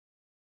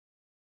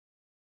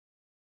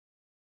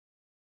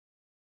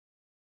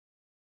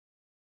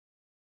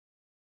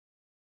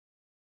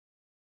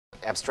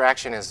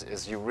abstraction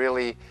is you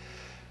really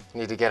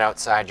need to get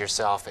outside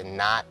yourself and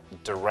not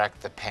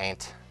direct the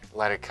paint.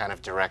 Let it kind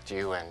of direct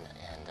you, and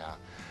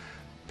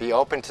be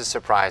open to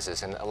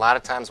surprises. And a lot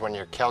of times when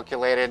you're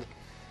calculated,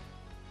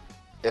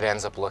 it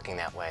ends up looking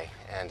that way.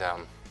 And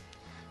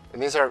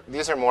these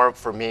are more,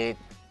 for me,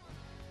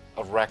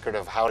 a record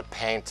of how to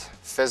paint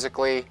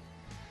physically.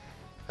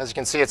 As you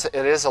can see, it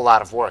is a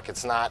lot of work.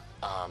 It's not,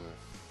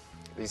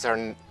 these are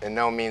in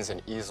no means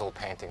an easel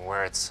painting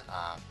where it's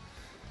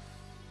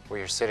where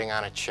you're sitting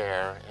on a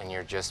chair and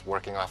you're just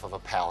working off of a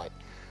palette.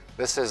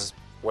 This is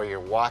where you're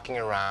walking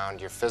around,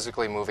 you're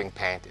physically moving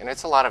paint, and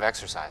it's a lot of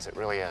exercise. It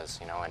really is,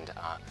 you know. And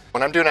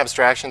when I'm doing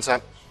abstractions,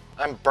 I'm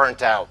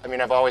burnt out. I mean,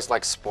 I've always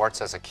liked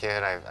sports as a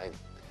kid,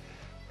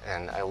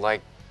 and I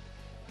like,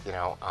 you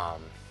know,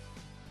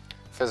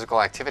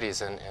 physical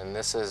activities, and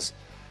this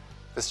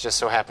just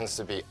so happens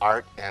to be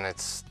art, and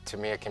to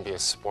me it can be a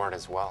sport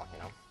as well, you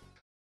know.